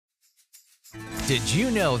Did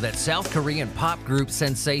you know that South Korean pop group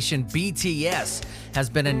sensation BTS has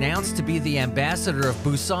been announced to be the ambassador of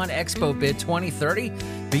Busan Expo Bid 2030?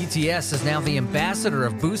 BTS is now the ambassador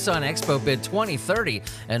of Busan Expo Bid 2030,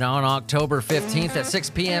 and on October 15th at 6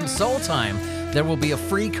 p.m. Seoul time, there will be a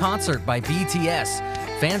free concert by BTS.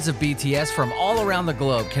 Fans of BTS from all around the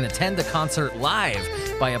globe can attend the concert live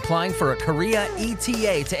by applying for a Korea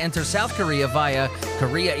ETA to enter South Korea via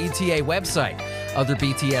Korea ETA website. Other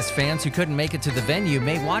BTS fans who couldn't make it to the venue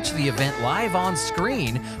may watch the event live on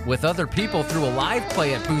screen with other people through a live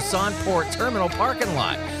play at Busan Port Terminal parking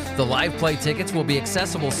lot. The live play tickets will be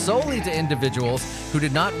accessible solely to individuals who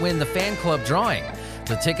did not win the fan club drawing.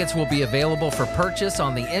 The tickets will be available for purchase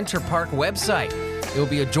on the Interpark website. It will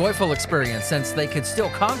be a joyful experience since they could still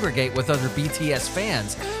congregate with other BTS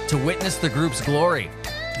fans to witness the group's glory.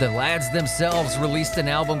 The lads themselves released an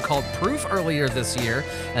album called Proof earlier this year,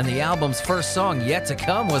 and the album's first song, Yet to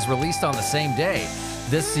Come, was released on the same day.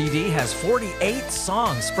 This CD has 48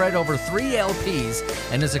 songs spread over 3 LPs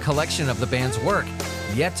and is a collection of the band's work.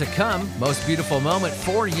 Yet to Come, Most Beautiful Moment,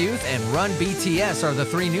 For Youth, and Run BTS are the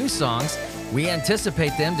 3 new songs. We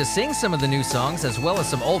anticipate them to sing some of the new songs as well as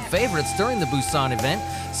some old favorites during the Busan event,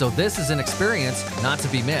 so this is an experience not to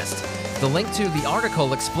be missed. The link to the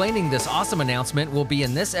article explaining this awesome announcement will be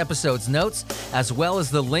in this episode's notes, as well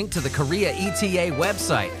as the link to the Korea ETA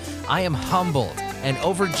website. I am humbled and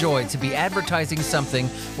overjoyed to be advertising something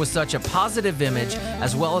with such a positive image,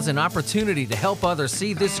 as well as an opportunity to help others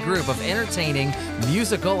see this group of entertaining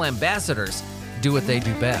musical ambassadors do what they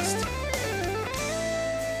do best.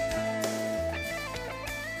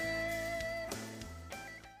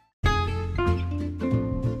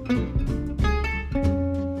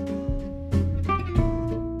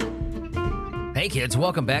 Hey kids,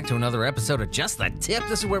 welcome back to another episode of Just the Tip.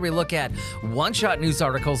 This is where we look at one-shot news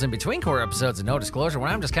articles in between core episodes of No Disclosure, where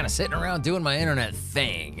I'm just kind of sitting around doing my internet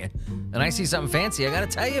thing. And I see something fancy, I gotta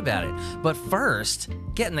tell you about it. But first,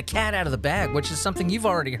 getting the cat out of the bag, which is something you've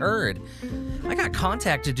already heard. I got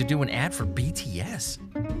contacted to do an ad for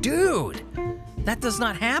BTS. Dude, that does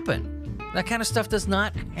not happen. That kind of stuff does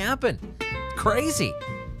not happen. Crazy.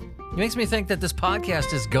 It makes me think that this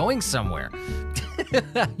podcast is going somewhere.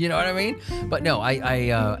 You know what I mean? But no, I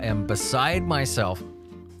am beside myself.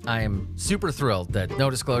 I am super thrilled that No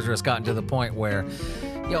Disclosure has gotten to the point where,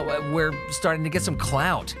 you know, we're starting to get some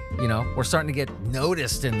clout. You know, we're starting to get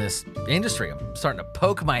noticed in this industry. I'm starting to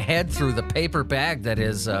poke my head through the paper bag that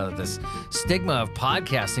is this stigma of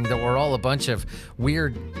podcasting, that we're all a bunch of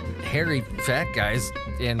weird, hairy, fat guys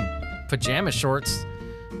in pajama shorts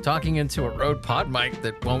talking into a Rode pod mic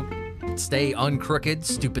that won't stay uncrooked,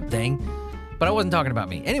 stupid thing. But I wasn't talking about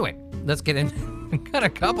me. Anyway, let's get in. Got a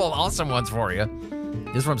couple awesome ones for you.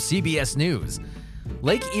 This is from CBS News.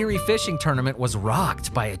 Lake Erie fishing tournament was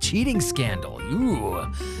rocked by a cheating scandal. Ooh.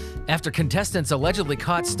 After contestants allegedly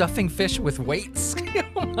caught stuffing fish with weights.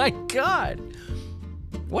 Oh my God.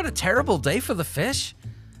 What a terrible day for the fish.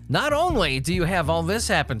 Not only do you have all this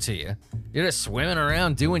happen to you, you're just swimming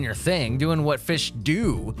around doing your thing, doing what fish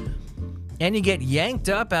do, and you get yanked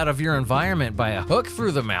up out of your environment by a hook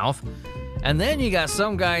through the mouth. And then you got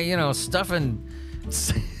some guy, you know, stuffing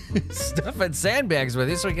sandbags with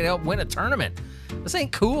you so he can help win a tournament. This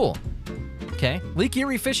ain't cool. Okay. Lake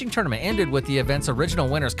Erie fishing tournament ended with the event's original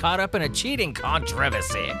winners caught up in a cheating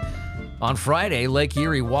controversy. On Friday, Lake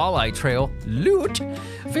Erie Walleye Trail Loot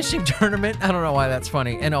fishing tournament, I don't know why that's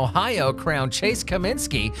funny, in Ohio crowned Chase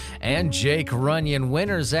Kaminsky and Jake Runyon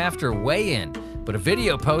winners after weigh-in. But a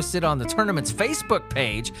video posted on the tournament's Facebook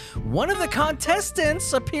page, one of the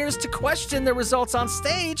contestants appears to question the results on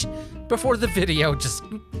stage before the video just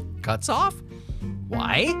cuts off.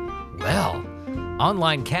 Why? Well,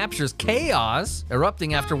 online captures chaos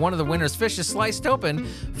erupting after one of the winner's fish is sliced open,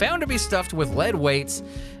 found to be stuffed with lead weights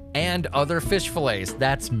and other fish fillets.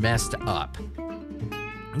 That's messed up.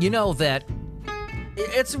 You know that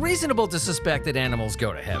it's reasonable to suspect that animals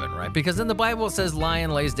go to heaven, right? Because in the Bible it says lion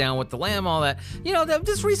lays down with the lamb, all that. You know,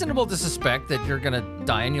 it's reasonable to suspect that you're gonna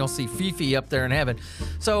die and you'll see Fifi up there in heaven.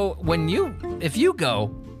 So if you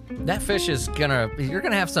go, that fish is you're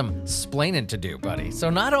gonna have some splaining to do, buddy. So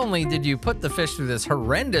not only did you put the fish through this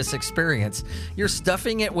horrendous experience, you're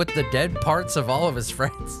stuffing it with the dead parts of all of his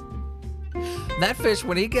friends. That fish,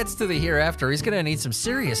 when he gets to the hereafter, he's gonna need some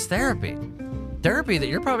serious therapy. Therapy that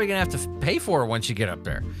you're probably gonna have to pay for once you get up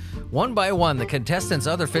there. One by one, the contestants'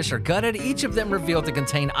 other fish are gutted, each of them revealed to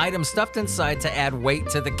contain items stuffed inside to add weight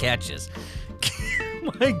to the catches.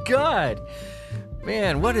 My God.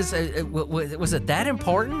 Man, was it that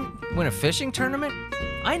important when a fishing tournament?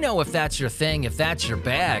 I know if that's your thing, if that's your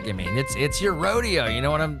bag. I mean, it's your rodeo. You know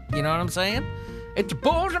what I'm saying? It's a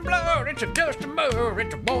boils and blood, it's a dust and mud,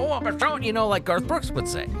 it's a warm and strong, you know, like Garth Brooks would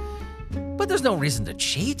say. But there's no reason to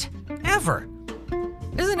cheat, ever.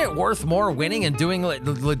 Isn't it worth more winning and doing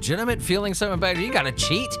legitimate, feeling something about it? You gotta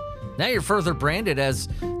cheat. Now you're further branded as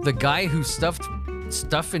the guy who stuffed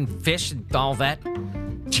stuff in fish and all that.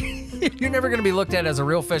 You're never gonna be looked at as a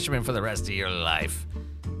real fisherman for the rest of your life.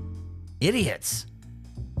 Idiots.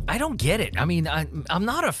 I don't get it. I mean, I'm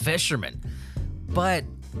not a fisherman, but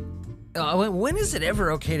when is it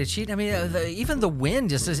ever okay to cheat? I mean, even the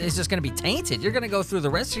wind is just going to be tainted. You're going to go through the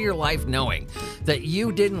rest of your life knowing that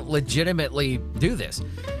you didn't legitimately do this,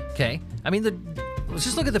 okay? I mean, let's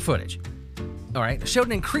just look at the footage, all right? It showed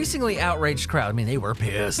an increasingly outraged crowd. I mean, they were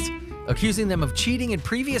pissed, accusing them of cheating in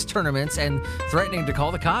previous tournaments and threatening to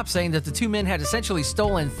call the cops, saying that the two men had essentially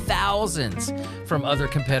stolen thousands from other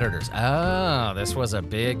competitors. Oh, this was a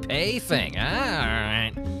big pay thing. All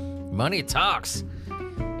right. Money talks.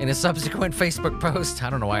 In a subsequent Facebook post, I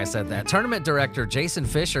don't know why I said that, tournament director Jason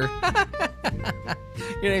Fisher,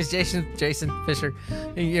 you know, he's Jason Fisher,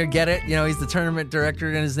 you get it? You know, he's the tournament director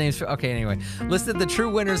and his name's, okay, anyway, listed the true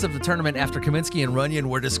winners of the tournament after Kaminsky and Runyon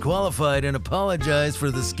were disqualified and apologized for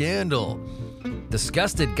the scandal.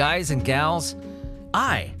 Disgusted guys and gals,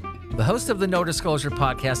 I, the host of the No Disclosure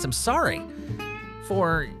podcast, am sorry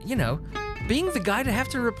for, you know, being the guy to have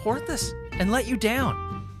to report this and let you down.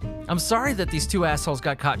 I'm sorry that these two assholes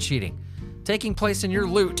got caught cheating, taking place in your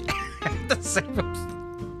loot.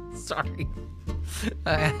 Sorry.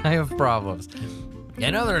 I have problems.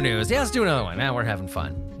 In other news, yeah, let's do another one. Now we're having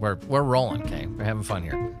fun. We're rolling, okay? We're having fun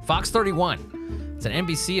here. Fox 31. It's an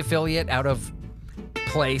NBC affiliate out of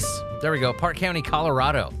place. There we go. Park County,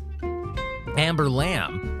 Colorado. Amber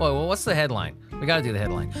Lamb. Well, what's the headline? We got to do the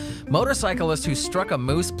headline. Motorcyclist who struck a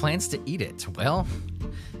moose plans to eat it. Well,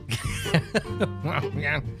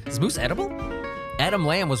 is moose edible? Adam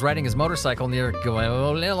Lamb was riding his motorcycle near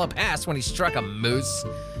Guanilla Pass when he struck a moose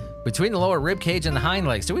between the lower rib cage and the hind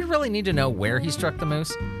legs. Do we really need to know where he struck the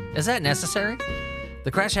moose? Is that necessary?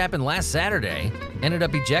 The crash happened last Saturday, ended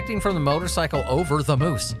up ejecting from the motorcycle over the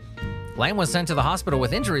moose. Lamb was sent to the hospital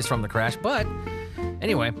with injuries from the crash, but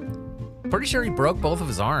anyway, pretty sure he broke both of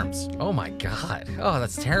his arms. Oh my God. Oh,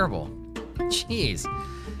 that's terrible. Jeez.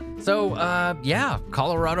 So, yeah,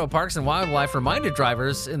 Colorado Parks and Wildlife reminded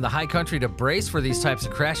drivers in the high country to brace for these types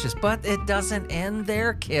of crashes, but it doesn't end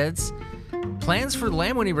there, kids. Plans for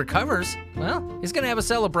Lamb when he recovers, well, he's going to have a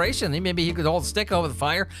celebration. Maybe he could hold a stick over the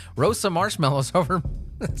fire, roast some marshmallows over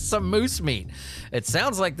some moose meat. It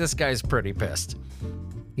sounds like this guy's pretty pissed.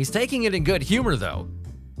 He's taking it in good humor, though.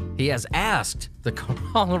 He has asked the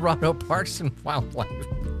Colorado Parks and Wildlife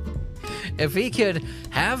if he could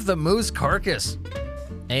have the moose carcass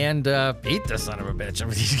and eat the son of a bitch. I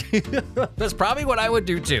mean, that's probably what I would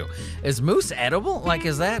do too. Is moose edible? Like,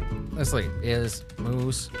 is that, let's see, is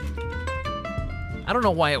moose, I don't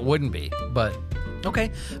know why it wouldn't be, but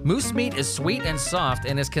okay. Moose meat is sweet and soft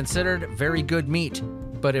and is considered very good meat.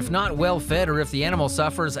 But if not well fed or if the animal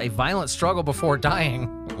suffers a violent struggle before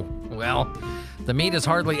dying, well, the meat is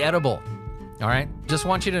hardly edible. All right, just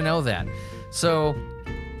want you to know that. So,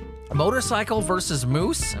 motorcycle versus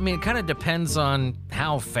moose, I mean, it kind of depends on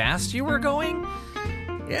how fast you were going.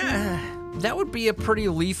 Yeah, that would be a pretty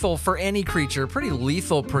lethal, for any creature, pretty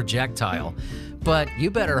lethal projectile. But you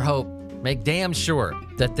better hope, make damn sure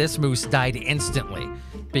that this moose died instantly,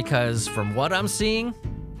 because from what I'm seeing,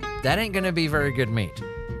 that ain't gonna be very good meat.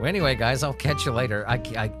 Well, anyway, guys, I'll catch you later. I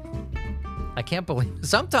can't believe,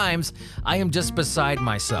 sometimes I am just beside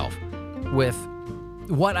myself with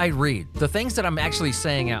what I read, the things that I'm actually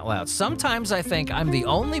saying out loud. Sometimes I think I'm the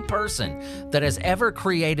only person that has ever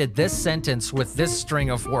created this sentence with this string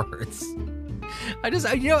of words. I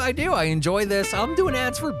do. I enjoy this. I'm doing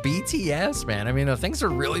ads for BTS, man. I mean, things are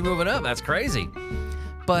really moving up. That's crazy.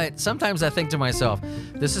 But sometimes I think to myself,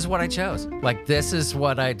 this is what I chose. Like, this is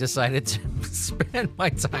what I decided to spend my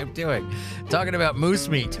time doing. Talking about moose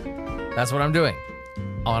meat. That's what I'm doing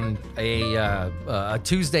on a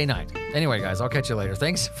Tuesday night. Anyway, guys, I'll catch you later.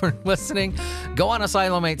 Thanks for listening. Go on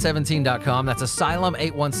asylum817.com. That's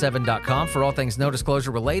asylum817.com for all things no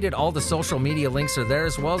disclosure related. All the social media links are there,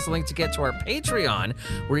 as well as the link to get to our Patreon,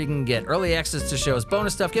 where you can get early access to shows,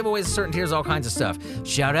 bonus stuff, giveaways, certain tiers, all kinds of stuff.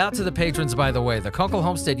 Shout out to the patrons, by the way. The Kunkel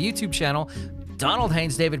Homestead YouTube channel, Donald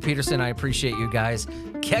Haynes, David Peterson. I appreciate you guys.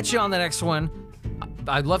 Catch you on the next one.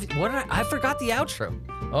 I love you. I forgot the outro.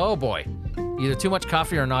 Oh boy. Either too much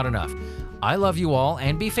coffee or not enough. I love you all,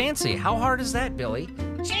 and be fancy. How hard is that, Billy?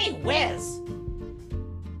 Gee whiz!